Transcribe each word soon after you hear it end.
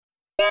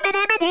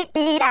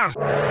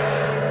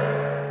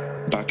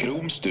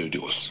Backroom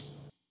Studios.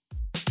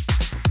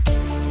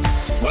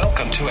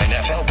 Welcome to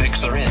NFL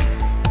Picks Are In.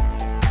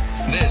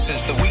 This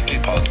is the weekly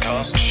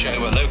podcast show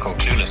where local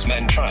clueless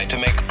men try to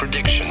make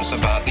predictions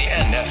about the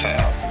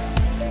NFL.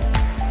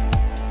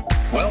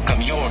 Welcome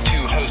your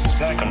two hosts,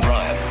 Zach and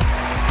Ryan.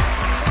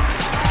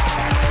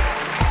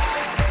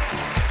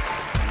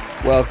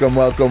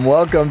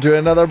 Welcome to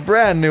another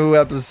brand new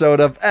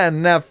episode of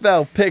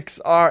NFL Picks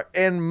Are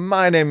In.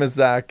 My name is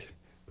Zach,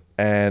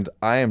 and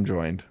I am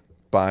joined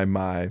by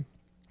my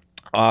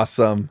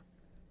awesome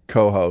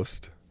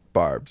co-host,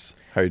 Barbs.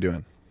 How are you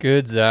doing?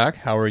 Good, Zach.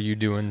 How are you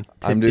doing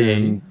today? I'm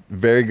doing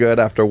very good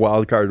after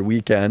wildcard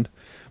weekend,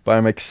 but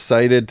I'm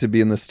excited to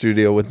be in the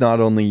studio with not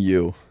only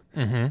you,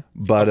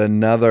 but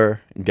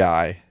another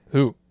guy.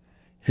 Who?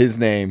 His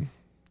name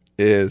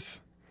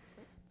is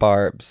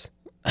Barbs.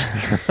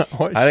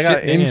 What I gotta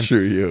shit name. intro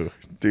you,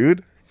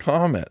 dude.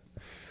 Comment.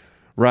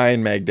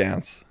 Ryan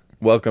Magdance,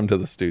 welcome to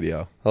the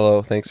studio.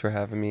 Hello, thanks for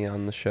having me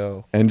on the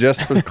show. And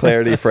just for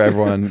clarity for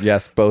everyone,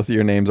 yes, both of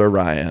your names are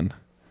Ryan.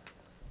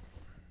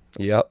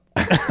 Yep.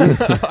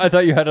 I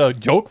thought you had a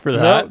joke for No,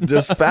 that.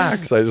 just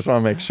facts. I just want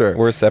to make sure.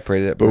 We're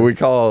separated at But birth. we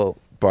call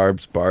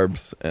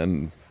Barbs,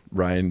 and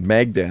Ryan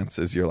Magdance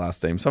is your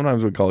last name.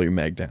 Sometimes we call you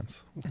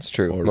Magdance. It's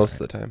true, Or most of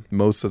the time.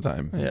 Most of the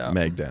time, Yeah.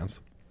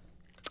 Magdance.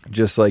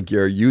 Just like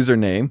your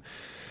username.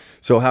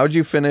 So how'd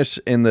you finish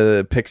in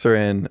the Picks Are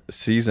In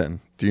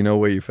season? Do you know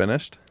where you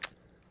finished?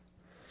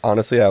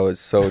 Honestly, I was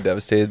so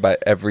devastated by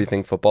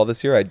everything football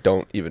this year, I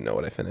don't even know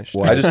what I finished.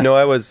 Why? I just know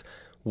I was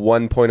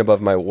 1 point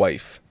above my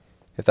wife,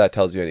 if that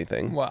tells you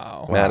anything.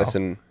 Wow.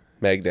 Madison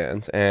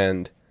Magdans.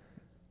 And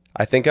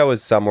I think I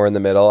was somewhere in the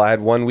middle. I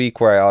had 1 week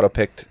where I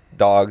auto-picked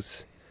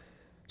dogs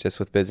just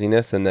with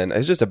busyness, and then it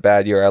was just a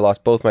bad year. I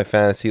lost both my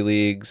fantasy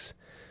leagues.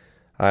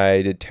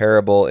 I did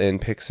terrible in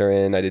Picks Are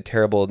In. I did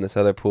terrible in this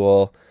other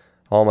pool.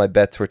 All my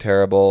bets were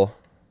terrible.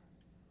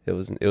 It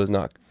was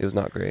not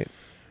great.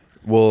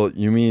 Well,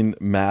 you mean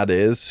Matt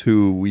is,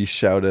 who we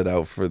shouted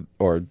out for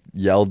or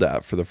yelled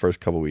at for the first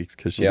couple weeks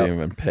because she Yep. didn't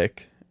even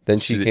pick. Then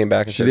she came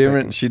back and she started didn't.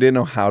 picking. She didn't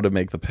know how to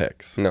make the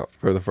picks. No.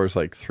 For the first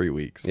 3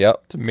 weeks.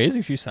 Yep. It's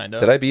amazing she signed up.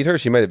 Did I beat her?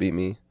 She might have beat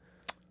me.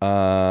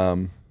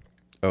 Oh,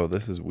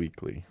 this is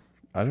weekly.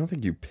 I don't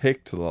think you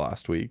picked the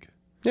last week.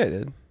 Yeah, I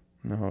did.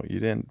 No, you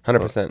didn't.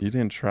 100%. You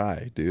didn't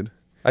try, dude.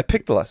 I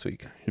picked the last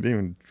week. You didn't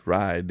even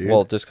try, dude.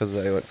 Well, just because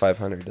I went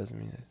 500 doesn't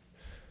mean it.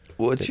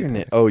 what's your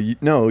name? Oh,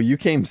 you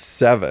came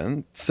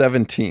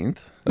 17th.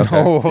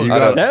 No, You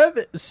got-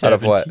 Out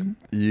of what? 17?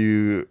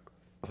 You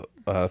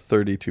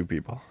 32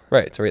 people.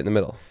 Right, so right in the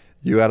middle.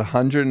 You had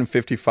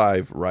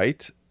 155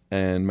 right,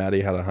 and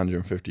Maddie had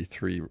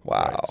 153.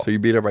 Wow. Right. So you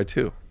beat her by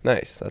 2.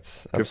 Nice. I'm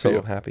Good for you.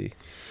 so happy.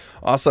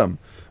 Awesome.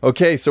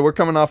 Okay, so we're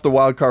coming off the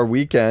wild card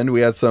weekend.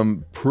 We had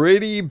some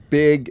pretty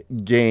big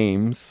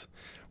games.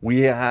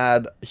 We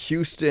had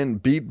Houston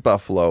beat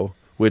Buffalo,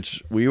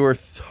 which we were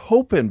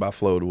hoping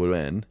Buffalo would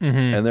win,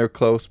 and they're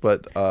close,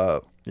 but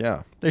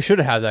yeah, They should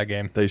have had that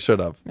game. they should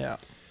have. Yeah.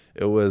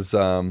 It was,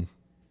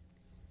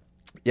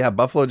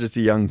 Buffalo just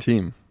a young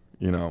team,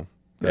 Yeah.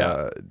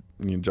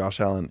 Josh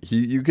Allen,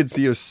 you could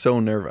see he was so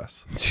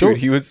nervous. Dude,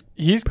 he was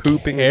He's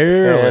pooping his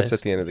careless. pants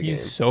at the end of the He's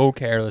game. so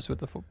careless with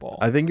the football.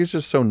 I think he's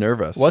just so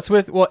nervous. What's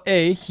with,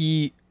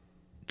 he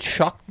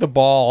chucked the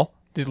ball,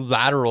 just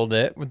lateraled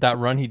it with that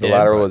run he The did.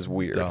 lateral was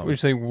weird. Dumb.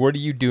 Which, what are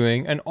you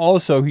doing? And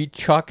also, he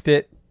chucked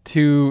it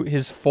to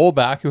his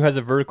fullback, who has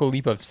a vertical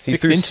leap of He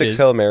 6 threw inches. 6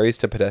 Hail Marys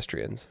to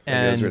pedestrians. It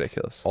was And-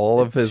 ridiculous. All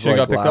of his Should've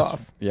got picked last,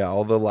 off.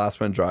 all the last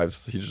minute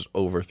drives, he just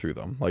overthrew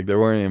them. Like they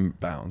weren't in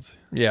bounds.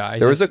 Yeah.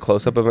 There was a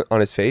close-up of it on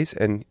his face,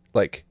 and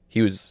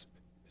he was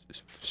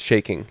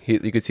shaking.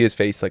 You could see his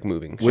face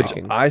moving, Which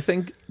shaking. I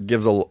think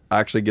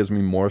actually gives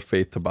me more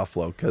faith to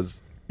Buffalo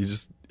because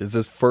it's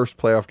his first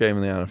playoff game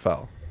in the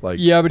NFL.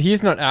 Yeah, but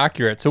he's not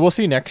accurate. So we'll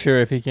see next year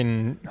if he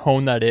can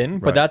hone that in.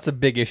 But Right. that's a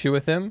big issue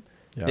with him.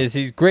 Yeah. Is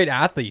he's a great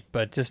athlete,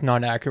 but just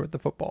not accurate with the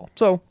football.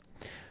 So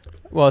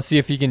we'll see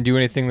if he can do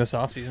anything this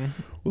offseason.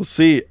 We'll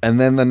see. And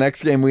then the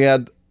next game we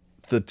had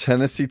the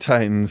Tennessee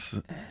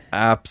Titans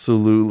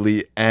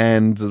absolutely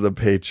end the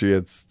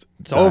Patriots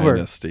over.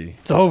 dynasty.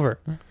 It's over.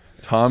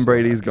 Tom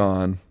Brady's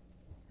gone.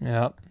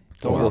 Yeah.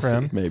 It's Well, over we'll for see.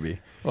 him. Maybe.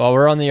 Well,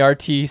 we're on the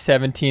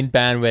RT17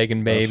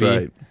 bandwagon, baby. That's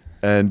right.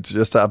 And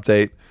just to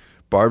update,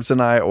 Barbs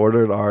and I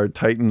ordered our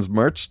Titans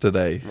merch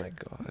today. Oh my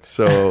God.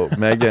 So,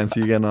 Magdance,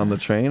 you getting on the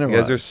train or You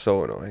guys what? are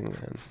so annoying,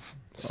 man.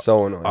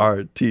 So annoying.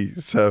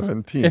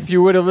 RT17. If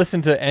you would have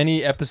listened to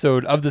any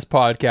episode of this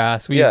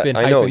podcast, we've yeah, been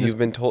I know. hyping this. You've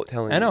been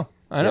telling I me. know.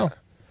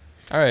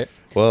 All right.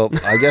 Well,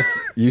 I guess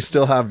you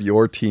still have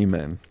your team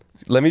in.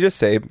 Let me just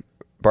say,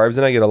 Barbs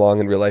and I get along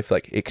in real life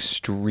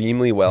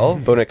extremely well,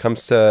 but when it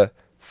comes to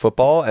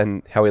football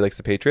and how he likes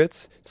the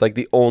Patriots, it's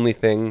the only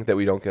thing that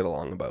we don't get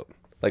along about.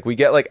 We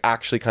get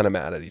actually kind of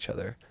mad at each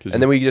other,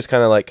 and then we just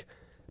kind of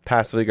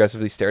passively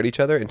aggressively stare at each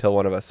other until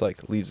one of us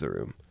leaves the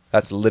room.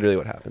 That's literally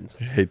what happens.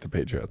 I hate the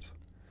Patriots.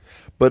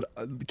 But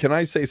can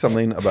I say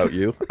something about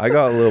you? I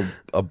got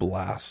a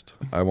blast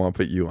I want to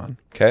put you on.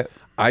 Okay.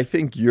 I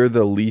think you're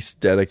the least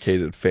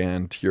dedicated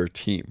fan to your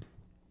team.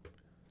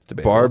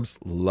 Debatable. Barbs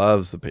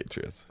loves the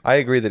Patriots. I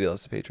agree that he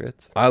loves the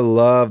Patriots. I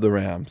love the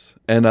Rams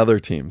and other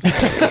teams.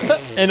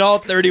 And all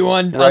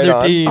 31 Right other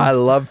on. teams. I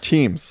love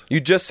teams You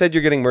just said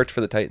you're getting merch for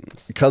the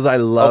Titans. because I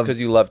love. 'cause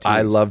you love I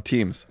teams. love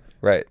teams.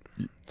 Right.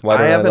 Why I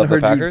don't haven't love the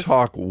heard you Packers?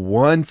 talk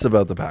once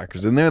about the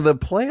Packers, and they're the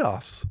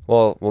playoffs.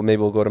 Well,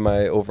 maybe we'll go to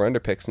my over-under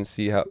picks and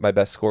see how my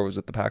best score was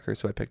with the Packers,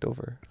 so I picked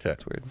over. Okay.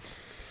 That's weird.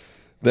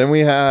 Then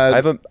we had. I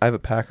have a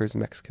Packers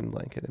Mexican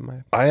blanket in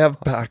my. I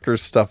have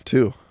Packers stuff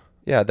too.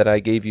 Yeah, that I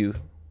gave you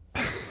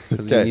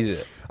because you needed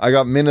it. I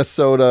got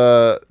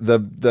Minnesota.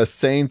 The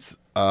Saints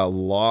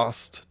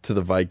lost to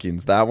the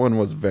Vikings. That one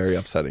was very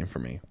upsetting for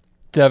me.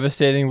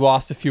 Devastating.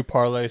 Lost a few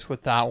parlays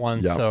with that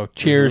one. Yep. So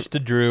cheers to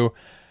Drew.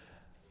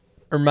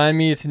 Remind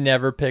me to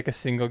never pick a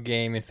single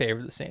game in favor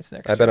of the Saints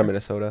next I year. bet on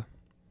Minnesota.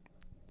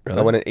 Really?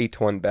 I won an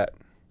 8-1 bet.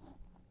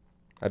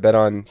 I bet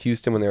on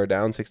Houston when they were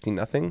down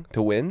 16-0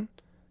 to win.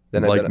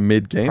 Then I Like bet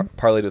mid game.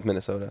 parlayed with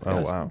Minnesota.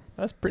 Oh wow,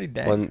 That's pretty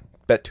dang.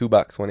 Bet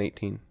 $2, won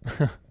 18.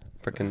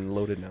 Freaking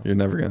loaded now. you're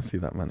never gonna see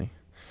that money.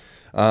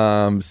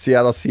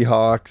 Seattle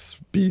Seahawks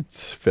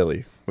beats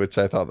Philly, which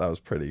I thought that was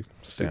pretty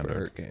Super standard.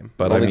 hurt game.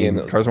 But I Only game mean,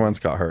 that was- Carson Wentz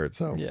got hurt,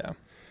 so Yeah.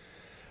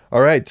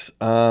 all right.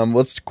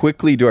 Let's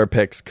quickly do our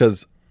picks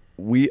because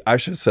I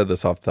should have said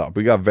this off the top.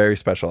 We got a very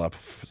special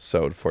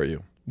episode for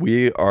you.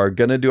 We are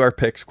gonna do our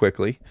picks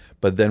quickly,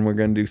 but then we're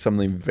gonna do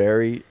something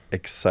very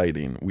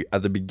exciting. We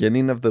at the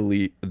beginning of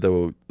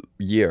the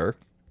year,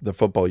 the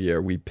football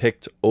year, we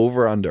picked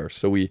over under.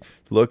 So we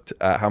looked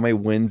at how many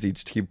wins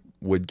each team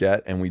would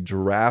get, and we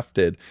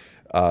drafted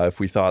if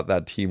we thought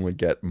that team would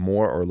get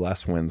more or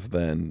less wins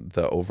than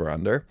the over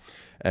under.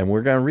 And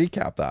we're going to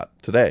recap that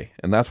today.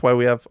 And that's why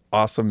we have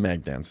awesome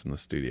Magdance in the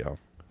studio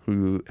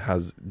who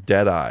has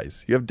dead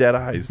eyes. You have dead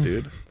eyes,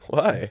 dude.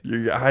 Why?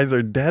 Your eyes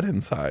are dead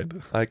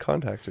inside. Eye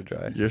contacts are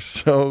dry. You're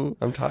so.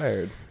 I'm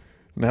tired.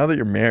 Now that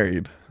you're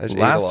married, I just ate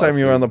a last lot time of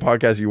you were on food. the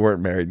podcast, you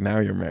weren't married. Now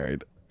you're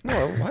married.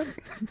 No, what?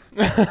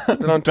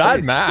 Been on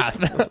Bad twice.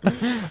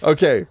 math.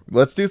 Okay,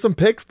 let's do some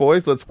picks,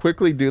 boys. Let's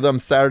quickly do them.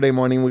 Saturday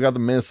morning, we got the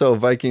Minnesota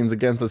Vikings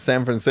against the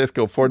San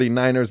Francisco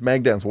 49ers.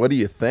 Magdance, what do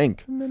you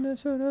think?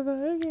 Minnesota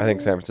Vikings. I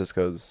think San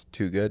Francisco's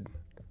too good,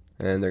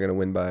 and they're going to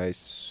win by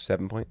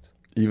 7 points.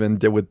 Even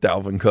did with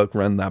Dalvin Cook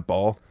run that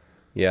ball.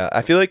 Yeah,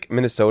 I feel like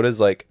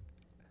Minnesota's like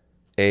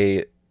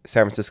a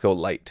San Francisco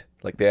light.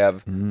 Like they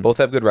have both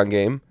have good run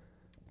game,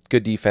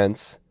 good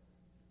defense,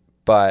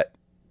 but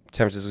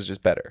San Francisco's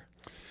just better.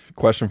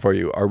 Question for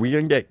you. Are we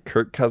going to get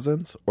Kirk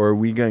Cousins or are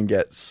we going to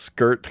get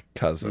Skirt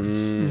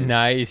Cousins?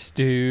 Nice,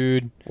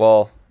 dude.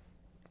 Well,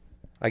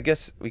 I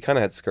guess we kind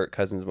of had Skirt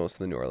Cousins most of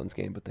the New Orleans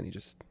game, but then he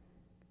just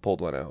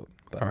pulled one out.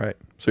 But All right.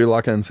 So you're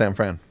locking in San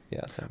Fran.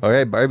 yeah, San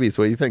Okay, Barbies,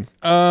 what do you think?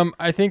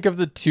 I think of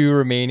the two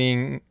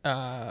remaining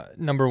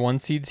number one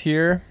seeds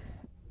here,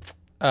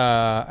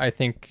 I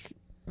think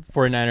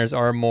 49ers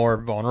are more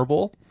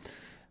vulnerable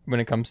when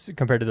it comes to,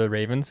 compared to the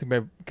Ravens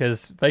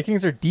because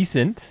Vikings are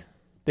decent.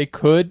 They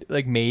could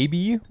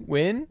maybe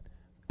win,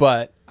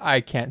 but I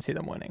can't see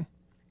them winning.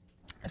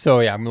 So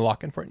yeah, I'm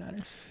locking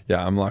 49ers.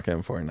 Yeah, I'm locking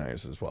in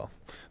 49ers as well.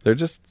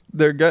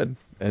 They're good.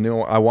 And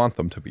I want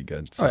them to be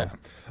good. So. Oh, yeah.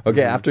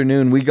 Okay,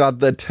 afternoon, we got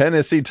the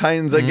Tennessee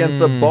Titans against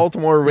the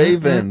Baltimore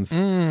Ravens.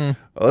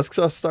 Let's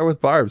start with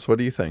Barbs. What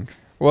do you think?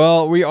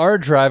 Well, we are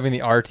driving the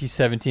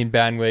RT17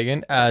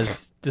 bandwagon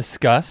as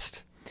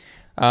discussed,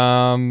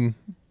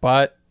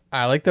 but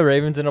I like the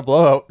Ravens in a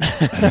blowout.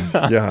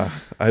 Yeah,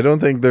 I don't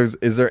think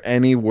is there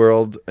any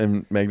world,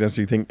 and Magnus,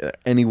 do you think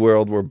any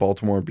world where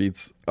Baltimore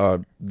beats,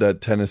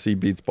 that Tennessee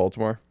beats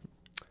Baltimore?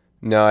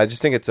 No, I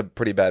just think it's a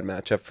pretty bad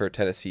matchup for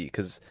Tennessee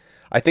because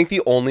I think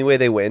the only way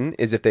they win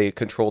is if they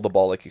control the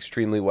ball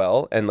extremely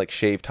well and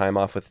shave time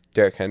off with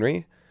Derrick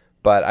Henry.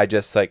 But I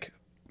just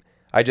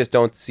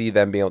don't see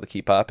them being able to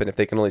keep up. And if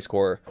they can only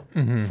score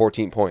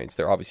 14 points,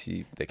 they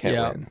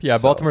can't win. Yeah,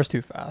 So, Baltimore's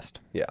too fast.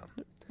 Yeah,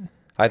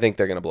 I think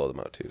they're gonna blow them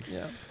out too.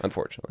 Yeah.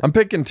 Unfortunately. I'm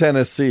picking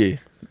Tennessee.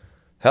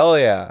 Hell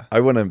yeah.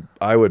 I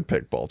would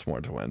pick Baltimore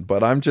to win,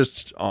 but I'm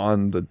just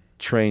on the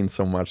train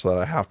so much that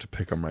I have to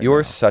pick them right You're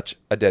now. such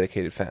a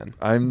dedicated fan.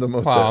 I'm the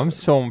most. Wow, I'm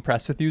so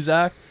impressed with you,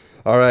 Zach.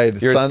 All right,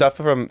 Your stuff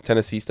from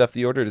Tennessee stuff that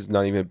you ordered is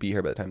not even gonna be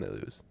here by the time they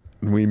lose.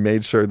 we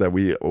made sure that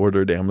we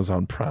ordered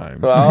Amazon Prime.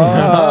 So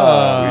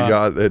Ah. we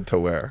got it to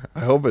wear.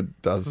 I hope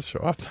it does show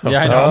up. Though.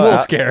 Yeah, I know. I'm a little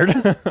scared.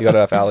 You got it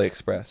off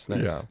AliExpress.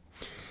 Nice. Yeah.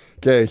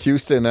 Okay,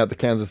 Houston at the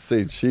Kansas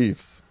City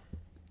Chiefs.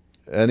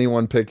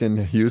 Anyone picking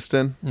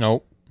Houston?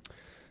 Nope.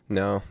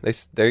 No,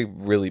 they're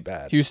really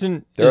bad.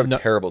 Houston. They're is a no-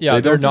 terrible Yeah,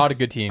 team. they're don't not just- a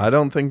good team. I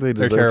don't think they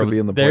They're deserve terrible. to be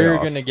in the They're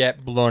playoffs. going to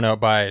get blown out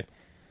by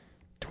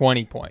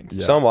 20 points.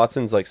 Yeah. Sean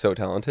Watson's so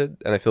talented,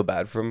 and I feel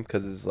bad for him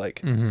because it's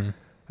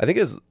I think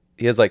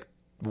he has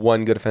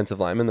one good offensive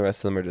lineman. The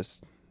rest of them are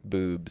just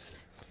boobs.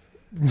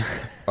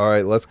 All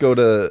right, let's go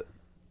to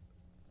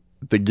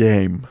the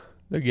game.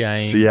 The game.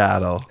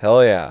 Seattle,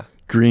 Hell yeah.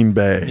 Green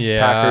Bay.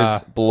 Yeah.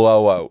 Packers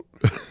blowout.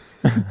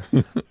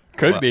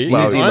 Could be.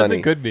 Wow. Easy Honestly,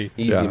 money. could be.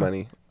 Easy Yeah.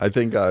 money. I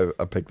think I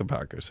picked the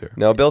Packers here.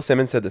 No, Bill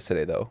Simmons said this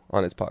today though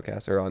on his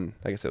podcast, or on,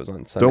 I guess it was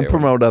on Sunday. Don't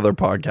promote other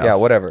podcasts. Yeah,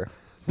 whatever.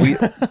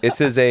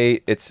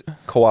 It's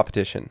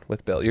co-opetition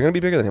with Bill. You're gonna be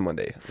bigger than him one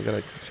day. We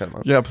gotta shut him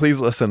up. Yeah, please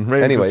listen.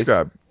 Rate and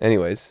subscribe.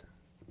 Anyways,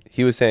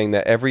 he was saying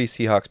that every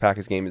Seahawks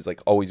Packers game is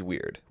like always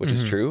weird, which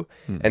is true,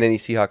 and any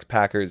Seahawks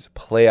Packers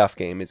playoff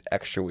game is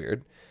extra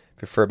weird.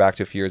 If you refer back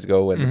to a few years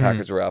ago when the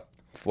Packers were up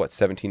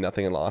 17-0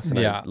 and lost, and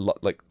Yeah.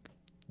 like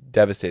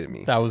devastated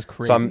me. That was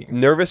crazy. So I'm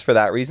nervous for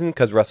that reason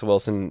because Russell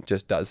Wilson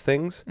just does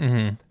things.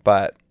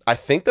 But I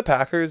think the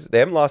Packers, they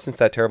haven't lost since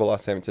that terrible loss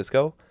to San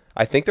Francisco.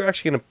 I think they're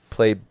actually going to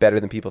play better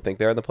than people think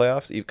they are in the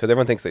playoffs because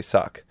everyone thinks they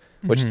suck.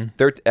 Which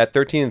they're at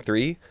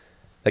 13-3,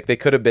 like they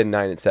could have been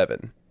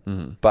 9-7.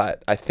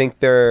 But I think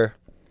they're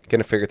going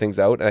to figure things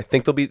out, and I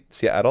think they'll beat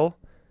Seattle,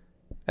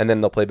 and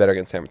then they'll play better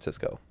against San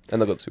Francisco,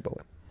 and they'll go to the Super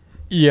Bowl.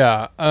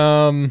 Yeah.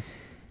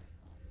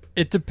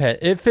 It depends.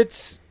 If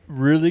it's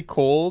really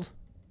cold,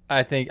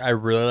 I think I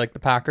really like the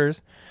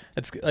Packers.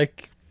 It's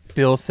like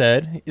Bill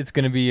said, it's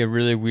going to be a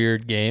really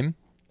weird game.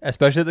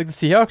 Especially like the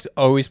Seahawks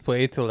always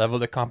play to level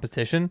the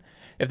competition.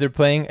 If they're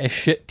playing a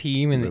shit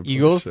team in the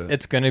Eagles,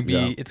 it's gonna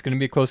be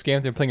a close game.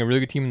 If they're playing a really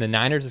good team in the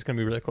Niners, it's gonna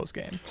be a really close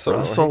game. So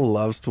Russell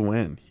loves to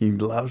win. He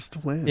loves to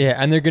win. Yeah,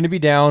 and they're gonna be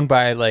down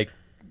by like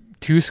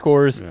 2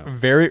 scores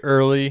very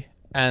early,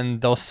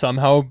 and they'll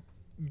somehow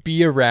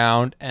be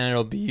around, and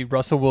it'll be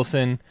Russell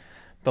Wilson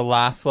the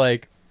last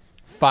like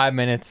 5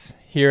 minutes.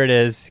 Here it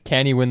is.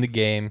 Can he win the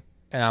game?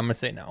 And I'm gonna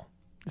say no.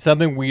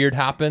 Something weird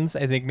happens.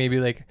 I think maybe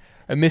like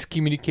a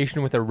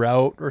miscommunication with a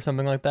route or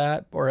something like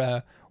that, or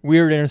a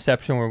weird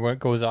interception where it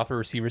goes off a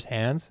receiver's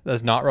hands.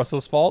 That's not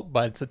Russell's fault,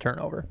 but it's a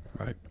turnover.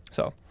 Right.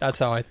 So that's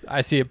how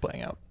I see it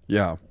playing out.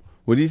 Yeah.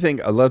 What do you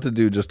think? I'd love to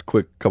do just a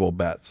quick couple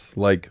bets.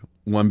 Like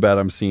one bet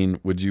I'm seeing,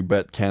 would you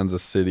bet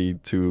Kansas City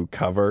to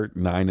cover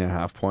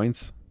 9.5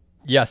 points?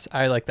 Yes,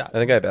 I like that. I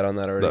think I bet on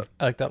that already.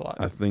 I like that a lot.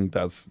 I think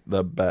that's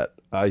the bet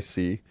I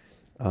see.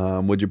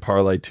 Would you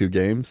parlay 2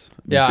 games?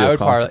 Do you Yeah, feel I would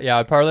confident? parlay. Yeah,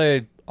 I'd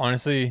parlay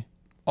honestly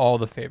all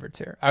the favorites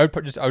here. I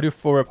would do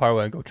 4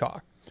 parlay and go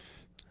chalk.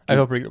 I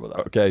feel pretty good with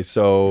that. Okay,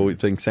 so you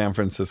think San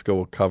Francisco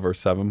will cover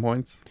 7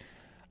 points?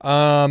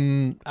 I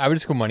would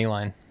just go money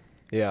line.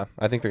 Yeah,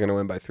 I think they're going to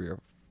win by 3 or...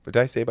 Did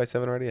I say by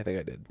 7 already? I think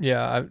I did.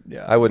 Yeah,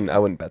 I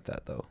wouldn't bet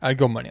that though. I'd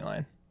go money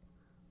line.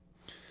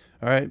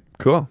 All right,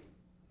 cool.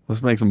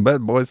 Let's make some bet,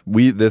 boys.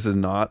 This is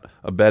not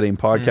a betting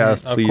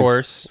podcast. Of Please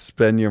course.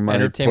 spend your money,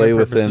 Entertainment play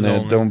within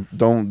it. purposes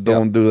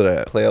Don't do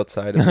that. Play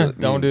outside of the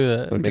Don't do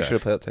means. that. Make Okay. sure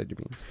to play outside your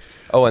means.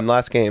 Oh, and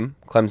last game,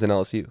 Clemson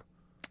LSU.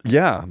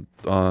 Yeah,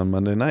 on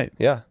Monday night.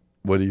 Yeah,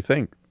 What do you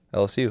think?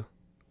 LSU.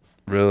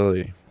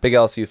 Really Big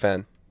LSU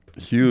fan.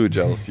 huge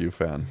LSU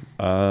fan.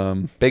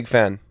 Big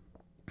fan.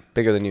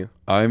 Bigger than you.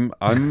 I'm.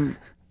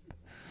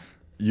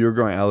 You're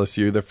going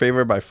LSU. They're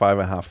favored by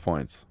 5.5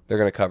 points. They're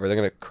going to cover. They're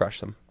going to crush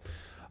them.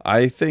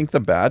 I think the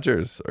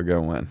Badgers are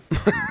going to win.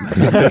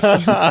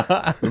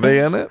 Are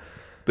they in it?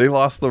 They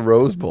lost the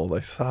Rose Bowl.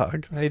 They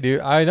suck. They do.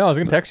 I know. I was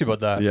going to text you about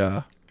that.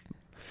 Yeah.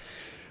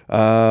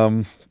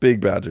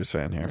 Big Badgers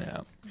fan here.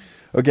 Yeah.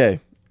 Okay.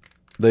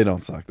 They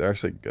don't suck. They're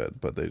actually good,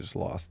 but they just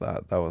lost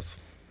that. That was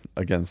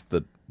against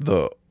the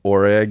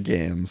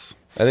Oregons.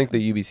 I think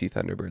the UBC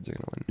Thunderbirds are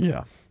going to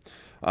win.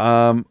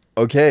 Yeah.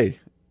 Okay.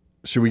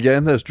 Should we get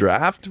in this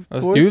draft?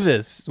 Let's boys? do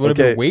this. What have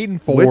Okay. been waiting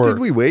for? What did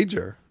we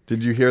wager?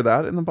 Did you hear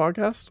that in the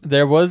podcast?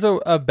 There was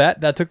a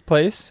bet that took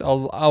place.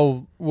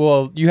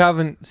 Well, you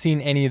haven't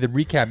seen any of the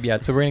recap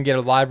yet, so we're gonna get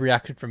a live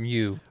reaction from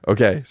you.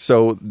 Okay,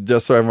 so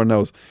just so everyone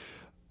knows,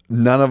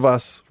 none of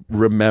us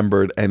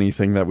remembered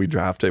anything that we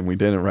drafted and we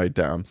didn't write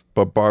down.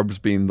 But Barb's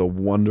being the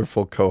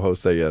wonderful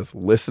co-host that he is,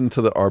 listened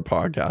to our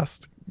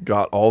podcast,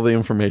 got all the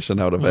information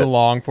out It of was a it.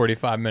 long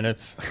 45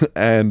 minutes.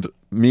 And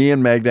me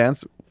and Meg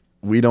Dance,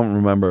 we don't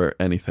remember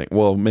anything.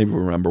 Well, maybe we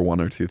remember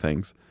 1 or 2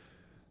 things.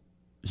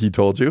 He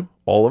told you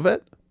all of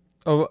it?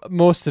 Oh,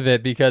 most of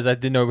it because I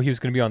didn't know he was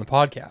going to be on the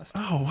podcast.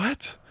 Oh,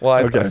 what?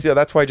 Well, Okay. see,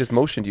 that's why I just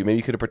motioned you. Maybe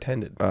you could have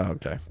pretended. Oh,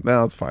 okay.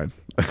 No, it's fine.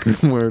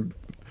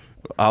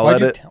 I'll Why'd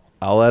you edit. tell?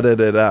 I'll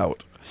edit it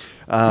out.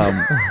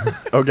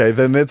 Okay,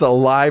 then it's a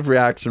live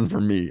reaction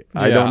from me.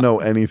 I Yeah. don't know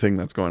anything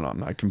that's going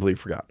on. I completely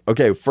forgot.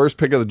 Okay, first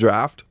pick of the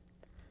draft.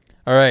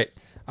 All right.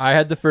 I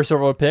had the first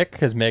overall pick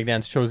because Meg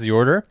Dance chose the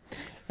order.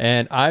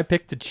 And I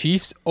picked the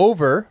Chiefs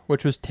over,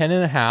 which was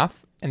 10.5,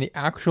 and the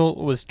actual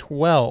was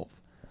 12.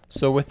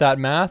 So with that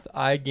math,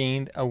 I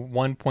gained a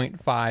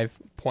 1.5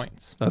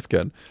 points. That's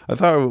good. I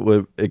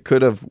thought it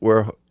could have.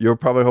 You're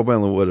probably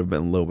hoping it would have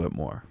been a little bit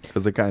more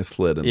because it kind of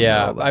slid in.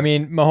 Yeah, the middle I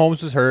mean,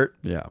 Mahomes was hurt.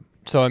 yeah.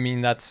 So, I mean,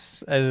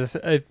 that's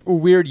a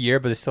weird year,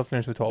 but they still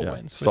finished with 12 Yeah,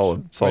 wins.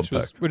 solid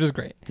pick. Which is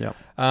great. Yeah.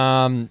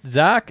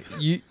 Zach,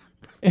 you...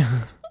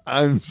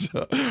 I'm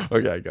so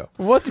okay. Go.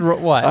 What?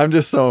 I'm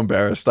just so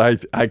embarrassed. I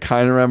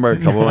kind of remember a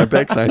couple of my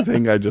picks. And I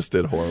think I just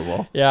did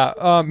horrible.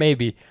 Yeah,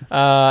 maybe.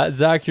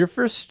 Zach, your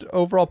first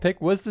overall pick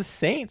was the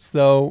Saints,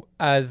 though.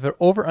 The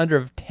over-under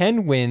of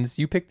 10 wins.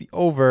 You picked the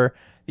over.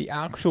 The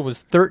actual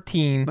was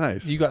 13.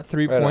 Nice. You got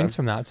 3 Right points on.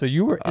 from that. So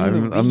you were in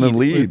the lead. I'm the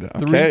lead. With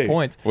Okay. 3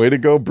 points. Way to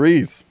go,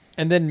 Breeze.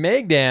 And then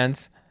Meg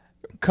Dance,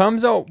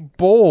 comes out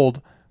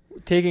bold,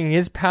 taking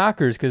his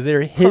Packers because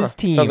they're his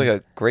team. Sounds like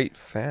a great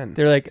fan.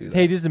 They're like, do that.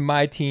 hey, this is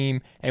my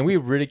team, and we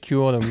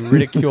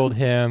ridiculed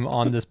him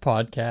on this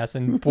podcast,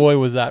 and boy,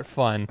 was that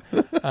fun.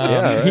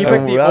 Yeah, he right.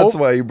 picked the That's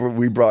why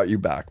we brought you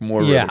back.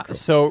 More yeah. ridicule.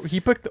 So he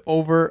picked the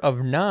over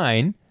of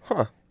 9.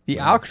 Huh. The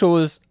actual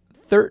was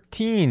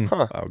 13.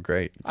 Huh. Oh,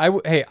 great. I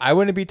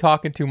wouldn't be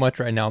talking too much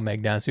right now,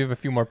 Meg Dan. So we have a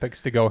few more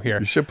picks to go here.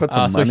 You should put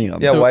some so money he-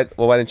 on Yeah, that.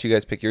 why didn't you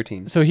guys pick your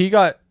teams? So he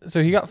got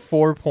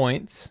 4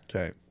 points,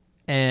 Okay,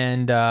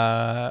 and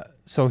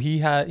so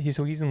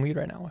he's in lead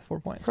right now with 4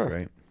 points.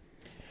 great.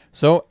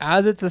 So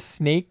as it's a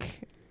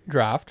snake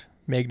draft,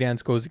 Meg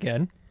Dance goes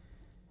again.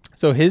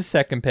 So his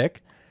second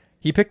pick,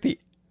 he picked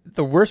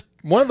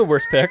one of the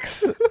worst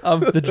picks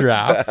of the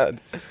draft.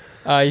 Bad.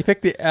 He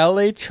picked the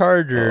LA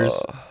Chargers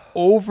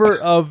over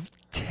of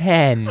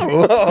 10.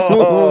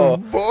 Oh,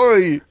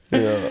 boy.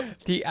 Yeah.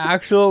 The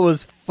actual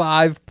was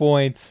 5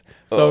 points.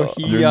 So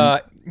he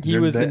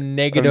you're was a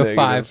negative negative.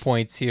 5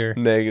 points here.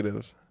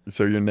 Negative.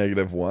 So you're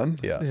 -1?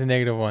 Yeah. There's a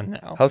 -1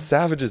 now. How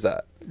savage is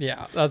that?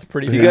 Yeah, that's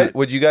pretty You good.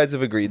 would you guys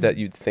have agreed that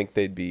you'd think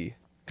they'd be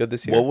good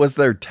this year? What was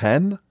there,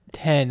 10?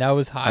 10, that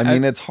was high. I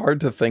mean, it's hard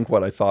to think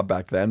what I thought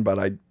back then, but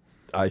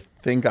I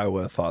think I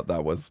would have thought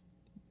that was...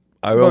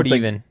 I About don't think,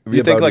 even.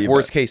 you think about like even.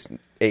 worst case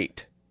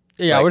 8,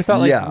 yeah, I would have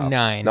thought like yeah,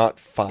 9. not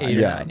 5. 8 or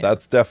Yeah, 9, yeah.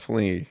 that's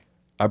definitely...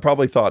 I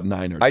probably thought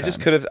 9 or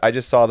 10. I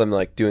just saw them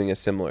like doing a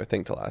similar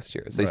thing to last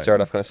year. They Right.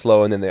 start off kind of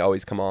slow and then they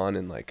always come on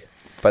and like,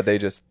 but they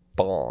just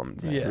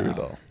bombed. Yeah.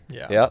 Brutal.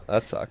 Yeah. Yeah,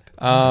 that sucked.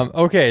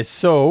 Okay,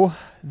 so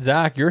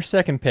Zach, your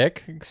second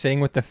pick, staying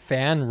with the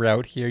fan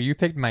route here, you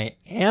picked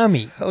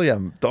Miami. Hell yeah,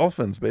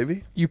 Dolphins,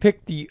 baby. You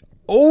picked the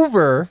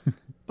over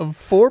of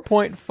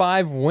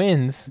 4.5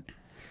 wins.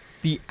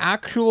 The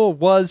actual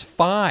was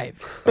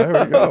 5. There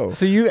we go.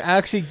 So you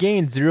actually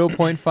gained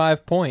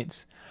 0.5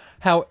 points.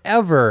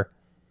 However,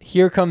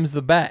 here comes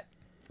the bet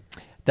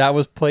that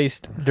was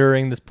placed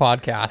during this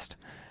podcast.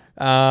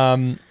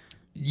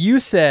 You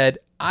said,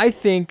 I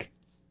think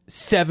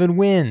 7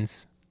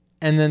 wins.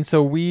 And then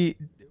so we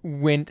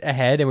went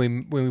ahead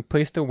and we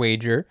placed a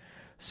wager.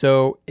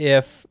 So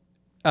if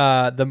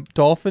the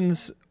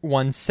Dolphins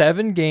won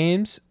 7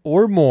 games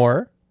or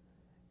more,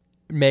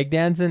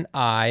 Megdans and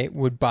I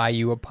would buy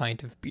you a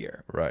pint of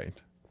beer. Right.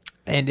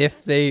 And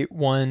if they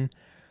won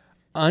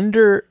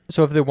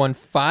if they won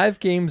 5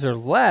 games or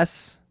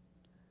less,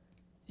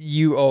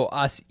 you owe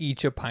us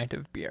each a pint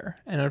of beer.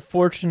 And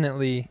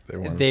unfortunately,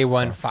 they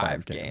won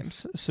 5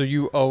 games. So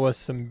you owe us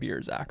some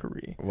beer,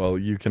 Zachary. Well,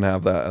 you can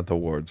have that at the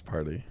awards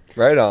party.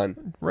 Right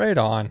on. Right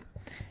on.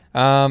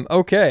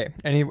 Okay.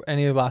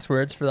 Any last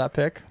words for that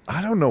pick?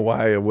 I don't know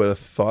why I would have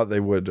thought they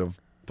would have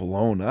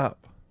blown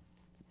up.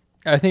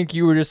 I think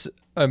you were just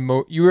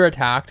you were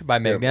attacked by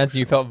Megdans and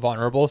you felt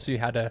vulnerable, so you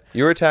had to.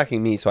 You were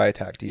attacking me, so I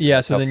attacked you. Yeah,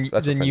 so That's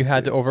what then you friends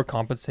had do. to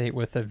overcompensate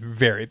with a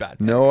very bad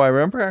pick. No, I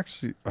remember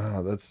actually.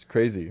 Oh, that's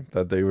crazy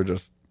that they were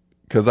just...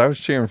 Because I was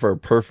cheering for a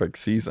perfect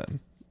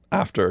season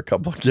after a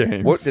couple of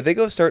games. What did they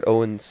go start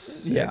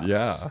 0-6? Yeah.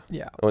 Yeah.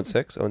 Yeah.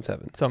 0-6,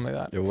 0-7. Something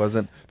like that. It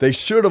wasn't... They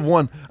should have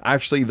won.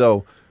 Actually,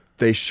 though,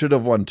 they should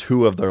have won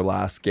 2 of their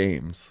last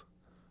games.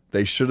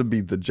 They should have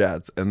beat the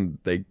Jets, and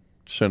they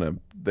shouldn't have.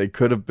 They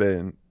could have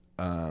been...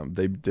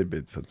 they did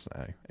beat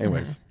Cincinnati.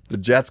 Anyways, the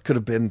Jets could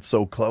have been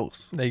so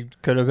close. They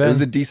could have It was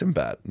been. a decent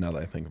bet, now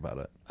that I think about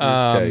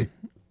it.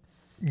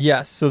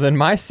 Yes. So then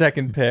my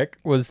second pick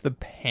was the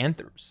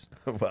Panthers.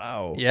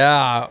 Wow.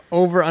 Yeah.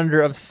 Over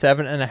under of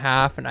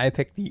 7.5, and I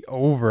picked the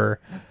over.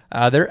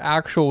 Their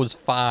actual was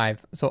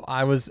 5, so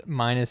I was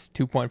minus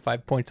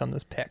 2.5 points on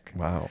this pick.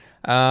 Wow.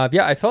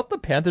 Yeah, I felt the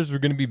Panthers were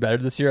going to be better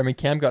this year. I mean,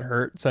 Cam got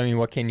hurt, so I mean,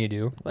 what can you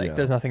do? Like, Yeah.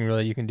 there's nothing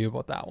really you can do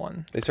about that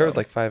one. They started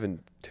like 5-2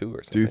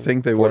 or something. Do you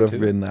think they would have 4-2?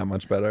 been that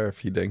much better if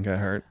he didn't get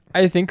hurt?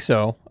 I think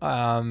so.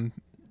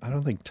 I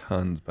don't think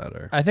tons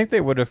better. I think they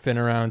would have been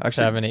around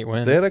Actually, 7-8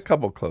 wins. They had a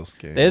couple close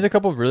games. They had a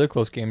couple of really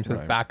close games with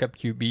Right. backup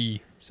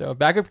QB. So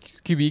backup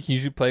QB can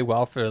usually play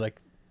well for like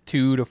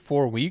 2 to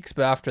 4 weeks,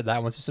 but after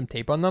that, once there's some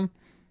tape on them,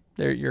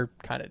 you're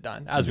kind of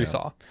done, as we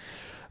saw.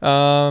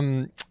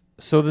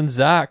 So then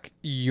Zach,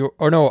 I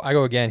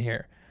go again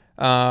here.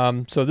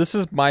 So this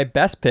is my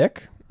best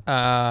pick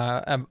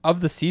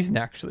of the season,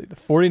 actually. The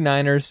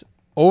 49ers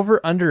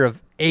over under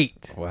of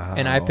 8. Wow.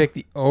 And I picked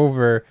the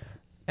over,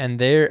 and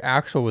their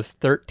actual was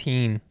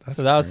 13.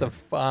 So that was a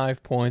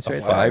 5 points a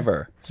right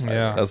fiver. there.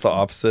 Yeah. That's the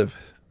opposite of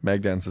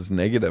Megdance's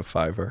negative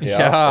fiver.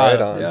 Yeah, right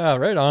on. Yeah,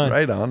 right on.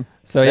 Right on.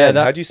 So Man,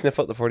 yeah, how'd you sniff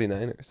out the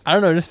 49ers? I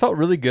don't know. I just felt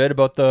really good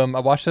about them. I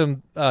watched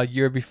them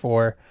year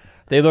before.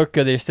 They looked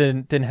good. They just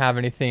didn't have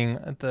anything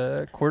at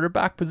the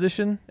quarterback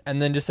position.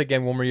 And then just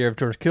again, one more year of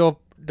George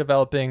Kittle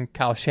developing,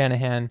 Kyle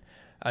Shanahan,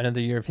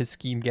 another year of his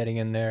scheme getting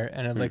in there,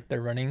 and I like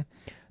their running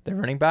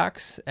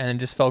backs, and it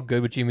just felt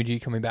good with Jimmy G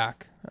coming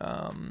back.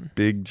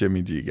 Big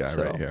Jimmy G guy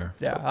So, right here.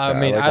 Yeah, Yeah, I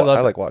mean, I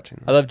like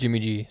watching. I love Jimmy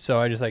G. So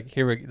I just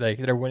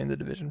they're winning the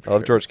division. For I love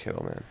sure. George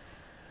Kittle,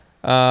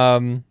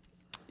 man.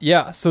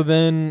 Yeah. So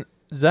then,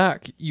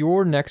 Zach,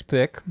 your next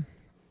pick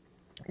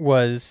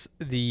was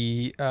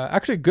the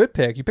actually good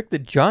pick. You picked the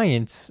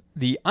Giants,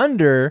 the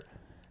under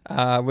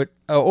With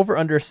over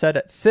under set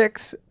at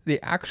 6. The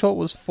actual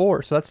was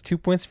 4, so that's 2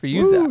 points for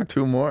you, Woo, Zach.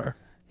 2 more.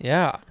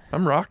 Yeah.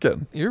 I'm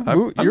rocking. You're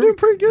I'm doing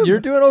pretty good. You're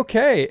doing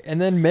okay.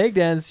 And then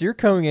Megdans, you're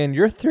coming in.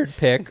 Your third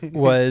pick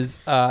was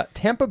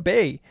Tampa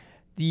Bay,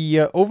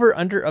 the over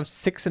under of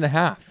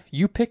 6.5.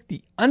 You picked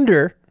the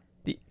under.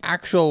 The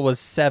actual was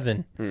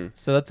 7.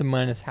 So that's a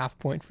minus half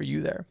point for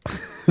you there.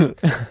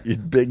 You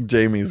big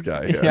Jamie's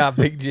guy here. Yeah,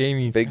 big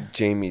Jamie's. Big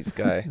Jamie's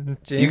guy.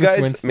 Jameis You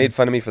guys Winston. made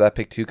fun of me for that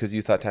pick too because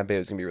you thought Tampa Bay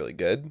was gonna be really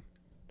good.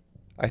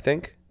 I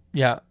think,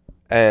 Yeah.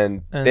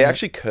 and And they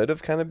actually could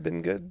have kind of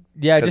been good.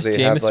 Yeah, 'Cause just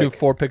they have, Jameis threw like-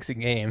 4 picks a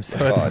game. So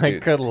it's Oh, like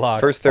dude. good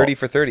luck. First 30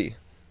 for 30.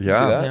 You Yeah.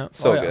 see that? Yeah.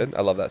 So Oh, yeah. good.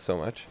 I love that so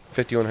much.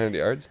 5,100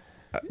 yards.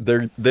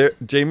 They're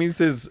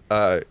Jamie's is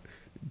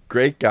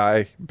great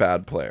guy,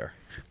 bad player.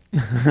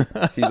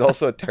 He's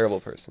also a terrible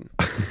person.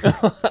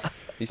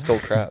 He stole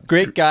crabs.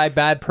 Great guy,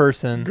 bad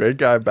person. Great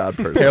guy, bad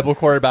person. Terrible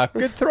quarterback,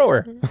 good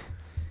thrower.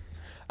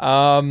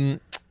 Megdans,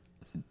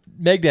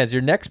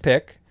 your next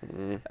pick,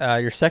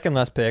 your second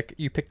last pick,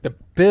 you picked the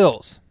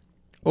Bills.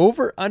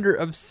 Over under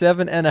of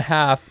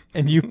 7.5,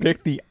 and you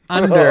picked the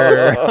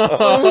under.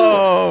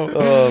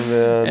 Oh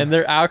man. And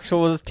their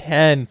actual was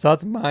 10, so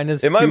that's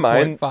minus In my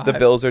mind, 2.5. the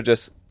Bills are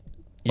just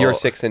you're Oh.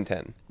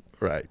 6-10.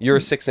 Right. You're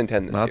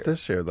 6-10 this Not year.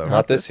 this year though.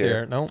 Not this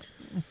year. No.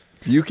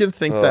 You can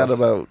think that Ugh.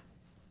 about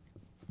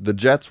the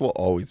Jets will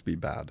always be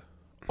bad.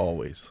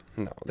 Always.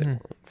 No, they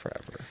won't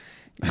forever.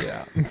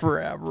 Yeah,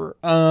 forever.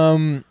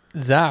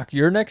 Zach,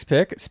 your next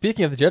pick,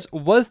 speaking of the Jets,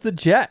 was the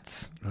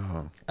Jets.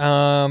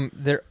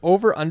 Their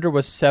over under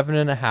was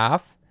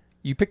 7.5.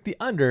 You picked the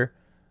under,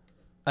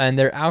 and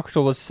their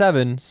actual was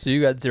 7, so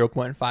you got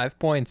 0.5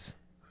 points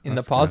in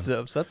That's the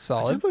positives. That's I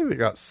solid. can't believe they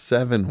got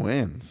 7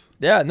 wins.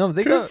 Yeah, no,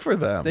 they Good got for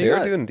them. they They're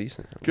got- doing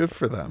decent. Good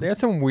for them. They had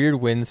some weird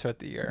wins throughout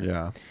the year.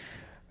 Yeah.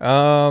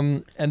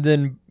 And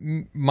then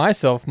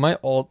myself, my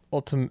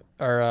ultimate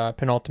or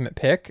penultimate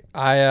pick,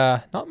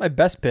 I not my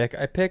best pick.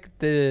 I picked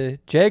the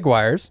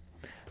Jaguars.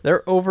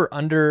 Their over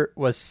under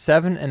was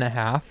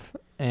 7.5,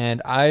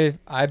 and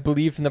I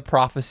believed in the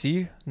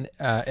prophecy,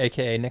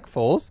 aka Nick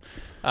Foles,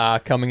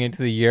 coming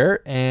into the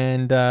year,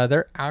 and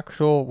their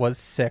actual was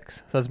 6,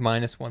 so that's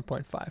minus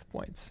 1.5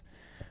 points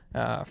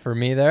for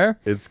me there.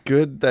 It's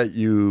good that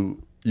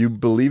you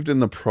believed in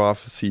the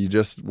prophecy. You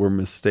just were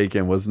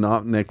mistaken. It was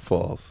not Nick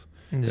Foles.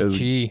 And It was-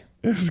 G.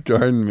 It was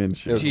Garden It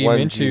Minshew. was G. one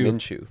Minshew. G.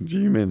 Minshew. G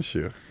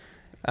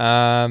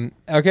Minshew.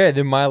 Okay,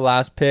 then my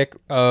last pick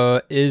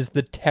is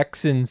the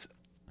Texans.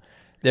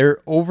 Their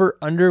over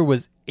under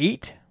was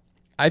 8.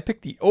 I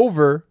picked the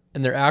over,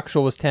 and their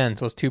actual was 10,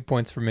 so it's 2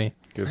 points for me.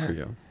 Good for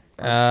you.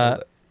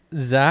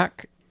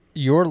 Zach,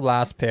 your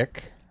last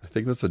pick. I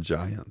think it was the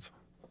Giants.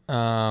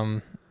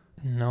 No,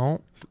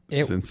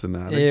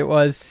 Cincinnati. it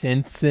was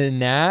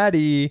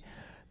Cincinnati.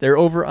 Their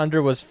over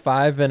under was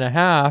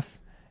 5.5.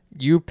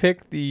 You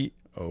picked the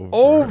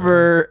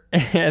over,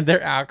 and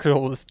their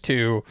actual was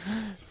 2,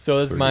 so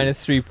it's 3.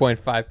 minus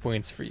 3.5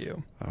 points for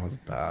you. That was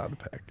a bad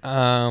pick.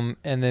 And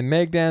then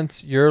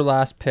Megdance, your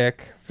last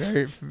pick,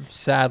 very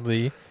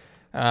sadly,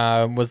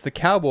 was the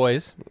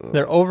Cowboys.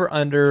 Their over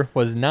under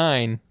was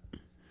 9.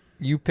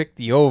 You picked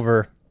the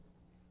over.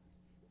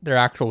 Their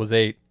actual was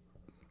 8,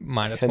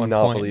 minus 1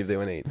 Cannot point. believe they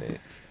went 8-8.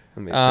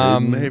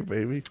 Amazing. Isn't it,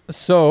 baby?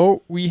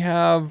 So we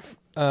have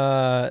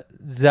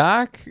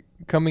Zach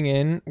coming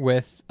in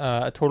with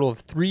a total of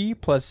 3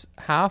 plus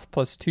half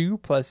plus 2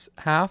 plus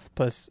half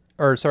plus,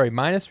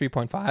 minus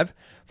 3.5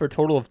 for a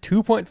total of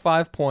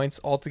 2.5 points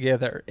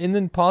altogether. In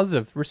the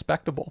positive,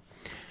 respectable.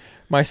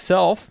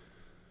 Myself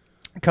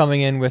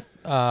coming in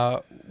with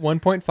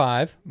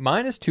 1.5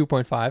 minus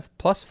 2.5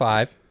 plus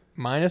 5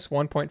 minus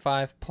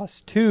 1.5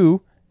 plus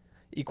 2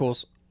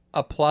 equals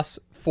a plus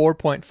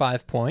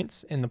 4.5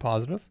 points in the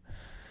positive.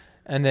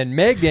 And then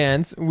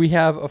Megdans, we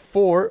have a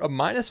 4, a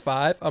minus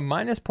 5, a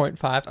minus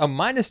 0.5, a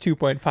minus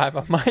 2.5,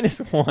 a minus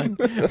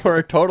 1 for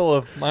a total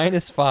of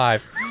minus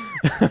 5.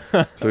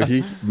 So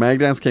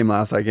Magdance came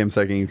last. I came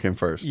second. You came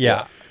first.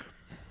 Yeah.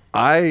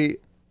 I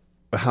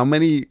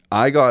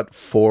got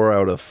 4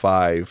 out of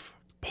 5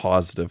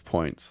 positive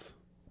points.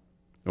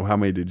 Oh, how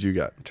many did you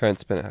get? Try and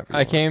spin it however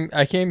you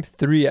I came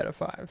 3 out of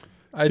 5.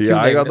 I had See, 2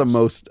 I got the negatives.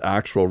 most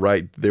actual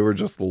right. They were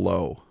just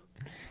low.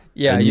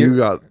 Yeah, and you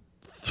got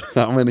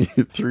how many?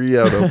 3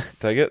 out of.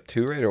 Did I get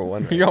 2 right or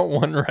 1 right? you got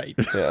 1 right.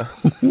 Yeah.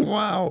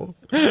 Wow.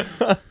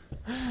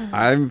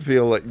 I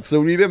feel like.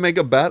 So we need to make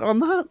a bet on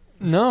that.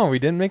 No, we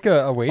didn't make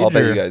a wager. I'll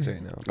bet you guys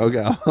right now.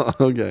 Okay.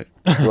 Okay.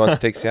 Who wants to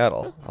take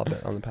Seattle? I'll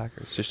bet on the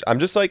Packers. I'm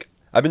just like,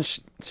 I've been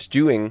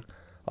stewing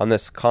on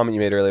this comment you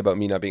made earlier about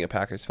me not being a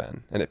Packers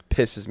fan, and it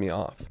pisses me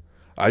off.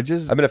 I've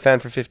been a fan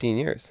for 15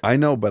 years. I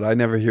know, but I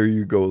never hear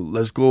you go,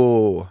 "Let's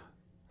go."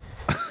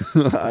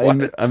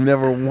 I've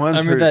never once I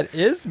mean, heard. that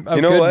is a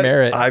You know good what?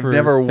 merit. I've for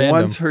never fandom.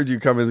 once heard you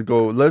come and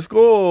go, "Let's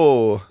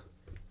go."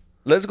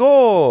 Let's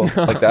go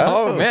like that.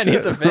 Oh, man,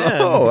 he's a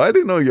fan. Oh, I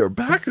didn't know you're a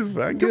Packers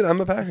fan. Dude, I'm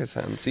a Packers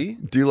fan. See,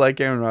 Do you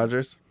like Aaron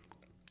Rodgers?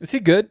 Is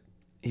he good?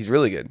 he's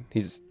really good.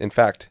 He's in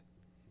fact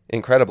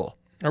incredible.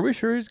 Are we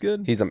sure he's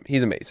good? He's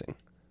amazing.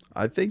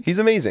 I think He's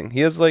amazing. He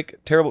has like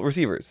terrible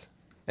receivers.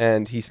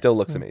 and he still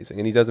looks amazing,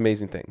 and he does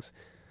amazing things.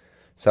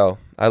 So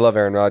I love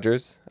Aaron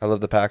Rodgers. I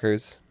love the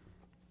Packers.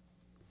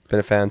 Been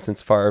a fan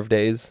since Favre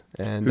days.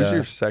 And Who's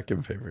your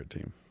second favorite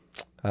team?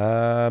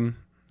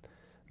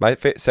 My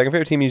second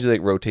favorite team usually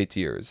like rotates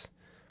years.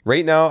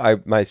 Right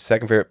now, my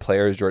second favorite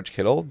player is George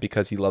Kittle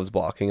because he loves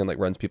blocking and like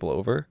runs people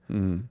over.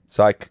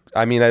 So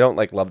I mean, I don't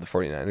like love the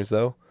 49ers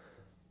though.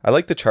 I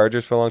like the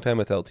Chargers for a long time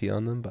with LT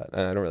on them, but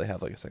I don't really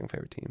have like a second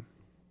favorite team.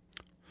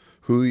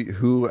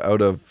 Who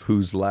out of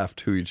who's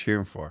left, who are you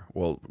cheering for?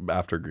 Well,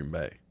 after Green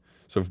Bay.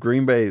 So if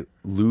Green Bay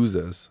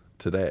loses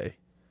today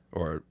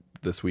or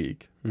this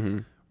week,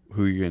 who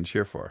are you going to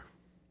cheer for?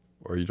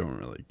 Or you don't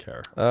really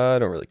care? I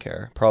don't really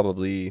care.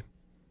 Probably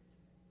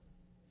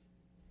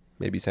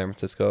maybe San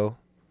Francisco.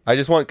 I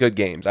just want good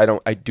games. I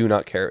do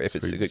not care if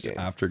it's a good game.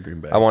 After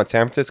Green Bay. I want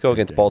San Francisco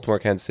against games. Baltimore,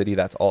 Kansas City.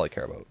 That's all I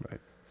care about. Right.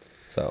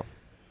 So,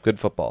 good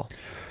football.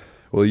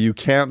 Well, you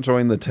can't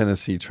join the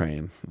Tennessee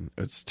train.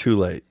 It's too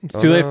late. It's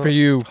too late for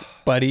you,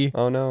 buddy.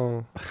 Oh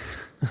no.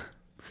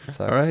 Sucks.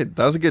 All right.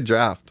 That was a good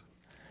draft.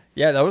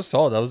 Yeah, that was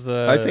solid. That was.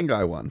 I think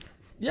I won.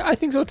 Yeah, I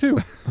think so too.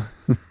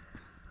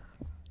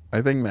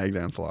 I think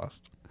Magdance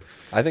lost.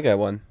 I think I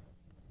won.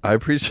 I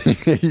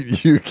appreciate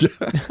you.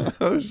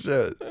 Oh,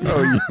 shit.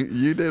 Oh,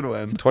 you did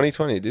win.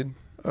 2020, dude.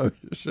 Oh,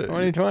 shit.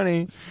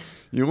 2020.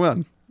 You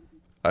won.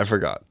 I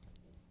forgot.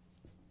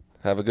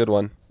 Have a good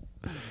one.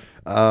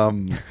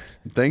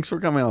 Thanks for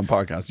coming on the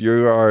podcast.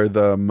 You are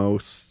the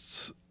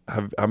most.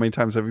 How many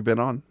times have you been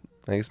on?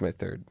 I think it's my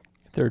third.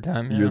 Third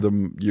time. Yeah.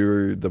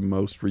 You're the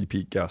most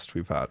repeat guest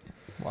we've had.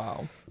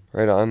 Wow.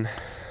 Right on.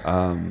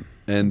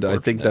 And I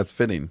think that's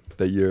fitting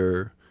that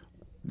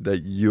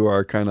you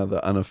are kind of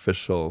the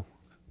unofficial.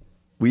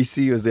 We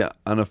see you as the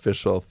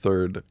unofficial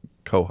third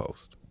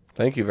co-host.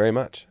 Thank you very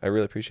much. I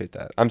really appreciate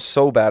that. I'm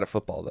so bad at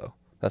football, though.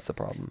 That's the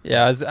problem.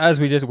 Yeah, as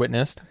we just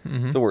witnessed.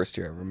 Mm-hmm. It's the worst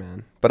year ever,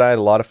 man. But I had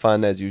a lot of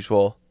fun, as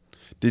usual.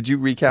 Did you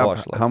Watched recap a lot of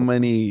how football.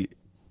 many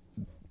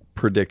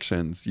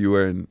predictions you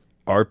were in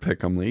our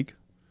Pick'em League?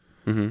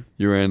 Mm-hmm.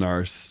 You were in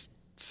our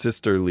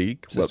sister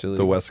league, Sister the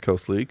league. West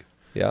Coast League.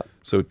 Yeah.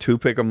 So 2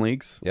 Pick'em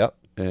leagues Yep.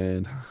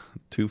 and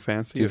 2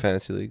 fantasy. 2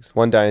 fantasy leagues.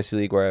 1 dynasty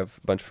league where I have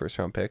a bunch of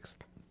first-round picks.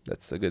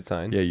 That's a good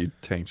sign. Yeah, you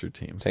tanked your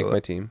team. Tank so my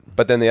team.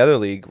 But then the other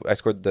league, I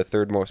scored the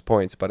third most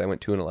points, but I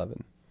went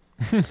 2-11.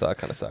 So that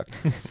kind of sucked.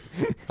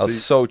 I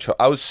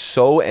was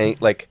so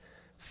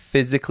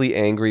physically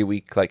angry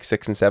week like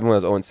 6 and 7 when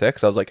I was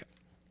 0-6. I was like,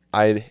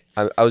 I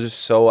was just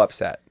so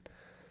upset.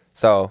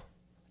 So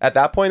at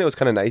that point, it was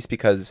kind of nice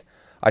because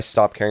I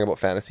stopped caring about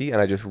fantasy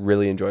and I just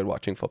really enjoyed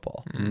watching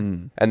football.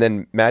 And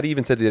then Maddie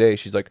even said the other day,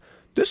 she's like,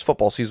 this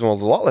football season was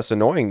a lot less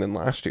annoying than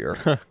last year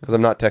because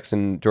I'm not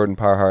texting Jordan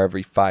Parhar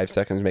every 5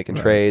 seconds making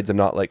trades. I'm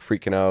not like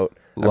freaking out.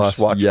 I'm lost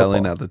just watching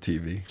yelling football. at the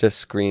TV. Just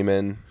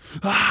screaming.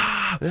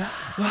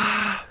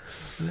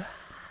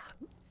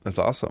 That's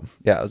awesome.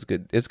 Yeah, it was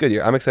good. It's a good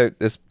year. I'm excited.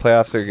 This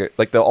playoffs are good.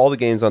 Like all the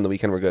games on the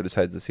weekend were good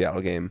besides the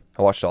Seattle game.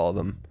 I watched all of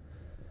them.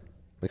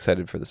 I'm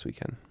excited for this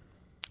weekend.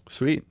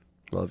 Sweet.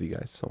 Love you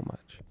guys so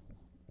much.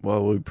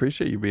 Well, we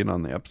appreciate you being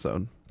on the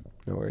episode.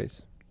 No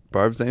worries.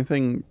 Barb's,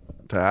 anything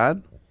to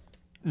add?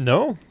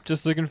 No,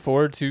 just looking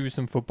forward to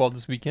some football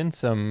this weekend.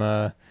 Some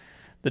the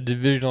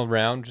divisional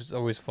round, which is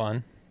always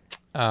fun.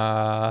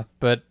 But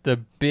the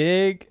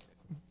biggest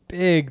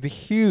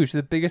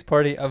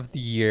party of the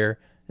year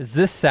is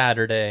this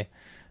Saturday.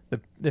 The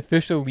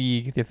official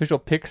league, the official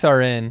picks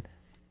are in.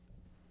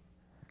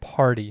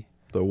 Party.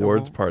 The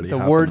awards party. The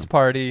happening. awards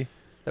party,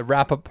 the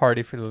wrap up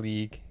party for the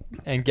league,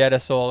 and get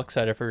us all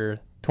excited for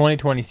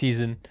 2020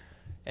 season.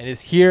 And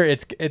it's here.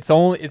 It's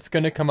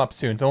gonna come up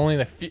soon. It's only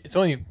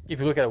if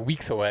you look at it,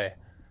 weeks away,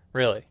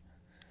 really.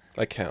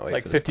 I can't wait.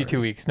 Like for this 52 party.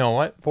 weeks. No,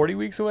 what? 40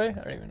 weeks away? I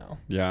don't even know.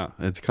 Yeah,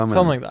 it's coming.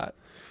 Something like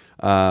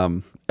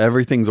that.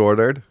 Everything's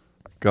ordered.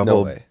 No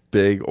Couple way.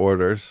 big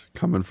orders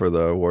coming for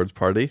the awards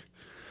party,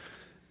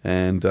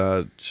 and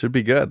should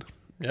be good.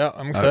 Yeah,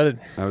 I'm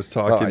excited. I was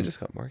Oh, talking. I just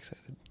got more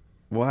excited.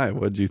 Why?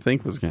 What do you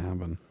think was gonna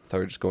happen? Thought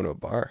we were just going to a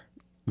bar.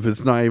 If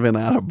it's not even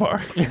at a bar,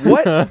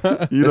 What?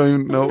 you don't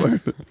even know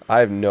where. I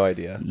have no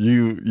idea.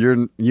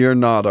 You're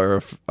not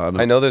our.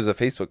 I know there's a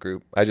Facebook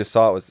group. I just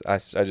saw it was. I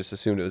just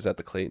assumed it was at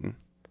the Clayton.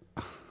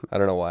 I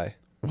don't know why.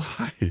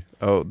 Why?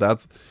 Oh,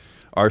 that's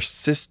our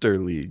sister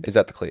league. It's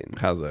at the Clayton.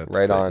 Has it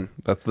Right on.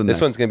 That's the This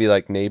next. one's gonna be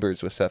like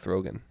Neighbors with Seth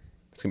Rogen.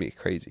 It's gonna be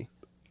crazy.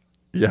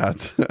 Yeah,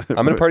 it's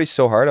I'm gonna party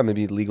so hard I'm gonna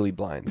be legally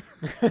blind.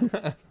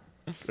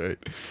 great.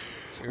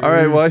 All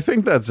right, well, I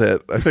think that's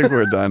it. I think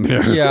we're done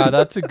here. Yeah,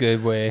 that's a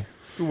good way.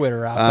 Good way to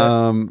wrap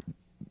it.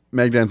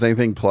 Magdance,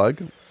 anything plug?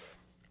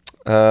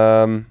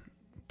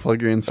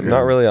 Plug your Instagram. I'm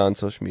not really on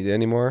social media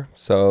anymore,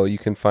 so you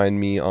can find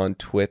me on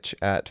Twitch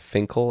at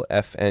Finkel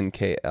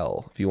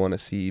FNKL. If you want to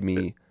see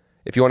me,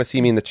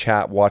 in the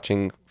chat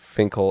watching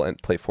Finkel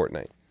and play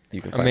Fortnite,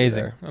 you can find me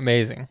Amazing. there.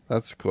 Amazing.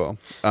 That's cool.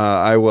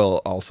 I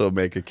will also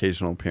make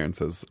occasional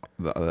appearances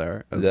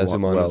there as Yeah,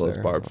 Zumano's well as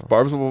there. Barb's. Oh.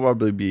 Barb's will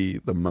probably be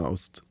the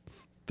most.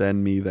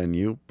 Then me, then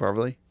you,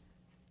 probably.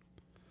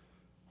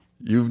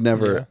 You've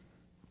never Yeah.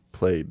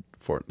 played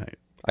Fortnite.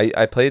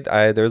 I played.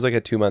 There was like a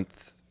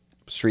 2-month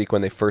streak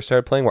when they first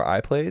started playing where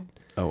I played.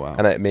 Oh wow.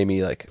 And it made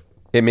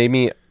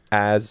me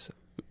as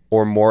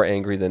or more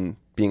angry than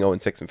being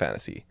 0-6 in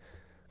fantasy.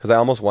 Because I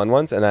almost won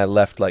once and I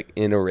left like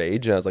in a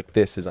rage and I was like,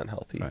 this is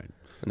unhealthy. Right.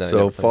 And then I So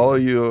never played follow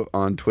again. you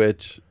on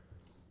Twitch,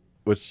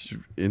 which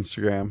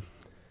Instagram.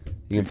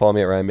 You can follow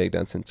me at Ryan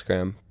Megdance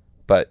Instagram,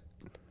 but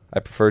I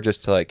prefer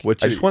just to like.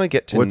 What's I your- just want to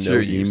get to what's know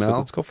your you. So email?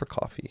 let's go for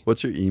coffee.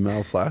 What's your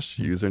email /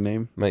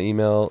 username? My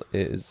email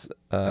is.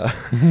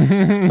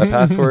 My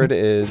password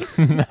is.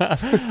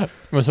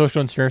 My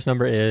social insurance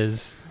number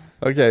is.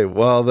 Okay,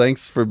 well,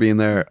 thanks for being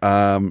there.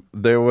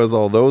 There was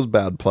all those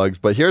bad plugs,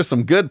 but here's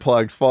some good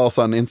plugs. Follow us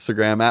on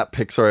Instagram at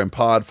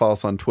PixarInPod. Follow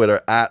us on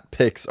Twitter at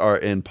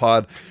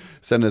PixarInPod.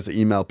 Send us an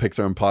email,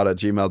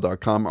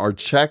 pixarinpod@gmail.com, or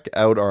check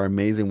out our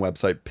amazing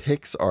website,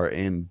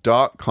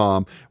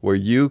 pixarin.com, where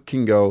you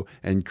can go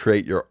and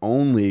create your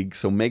own league.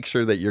 So make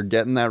sure that you're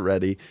getting that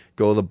ready.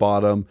 Go to the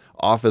bottom,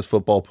 Office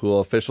Football Pool,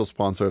 official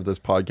sponsor of this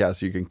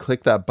podcast. You can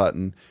click that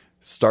button,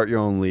 start your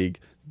own league.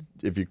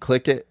 If you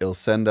click it, it'll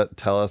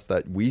tell us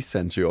that we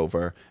sent you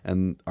over,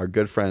 and our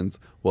good friends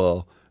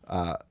will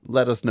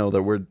let us know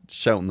that we're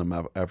shouting them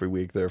out every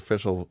week. They're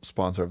official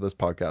sponsor of this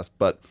podcast.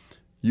 But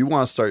you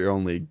want to start your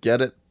own league,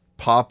 get it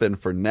popping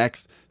for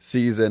next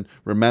season.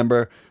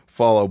 Remember,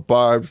 follow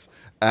Barbs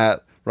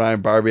at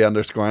Ryan Barbie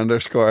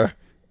 __.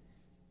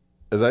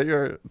 Is that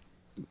your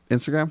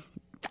Instagram?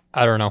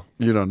 I don't know.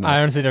 You don't know.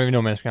 I honestly don't even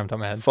know my Instagram top of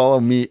my head. Follow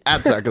me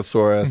at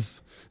Zachosaurus.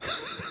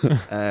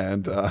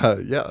 And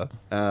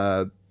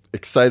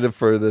excited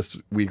for this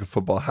week of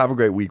football. Have a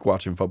great week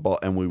watching football,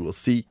 and we will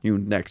see you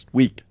next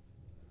week.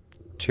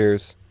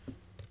 Cheers.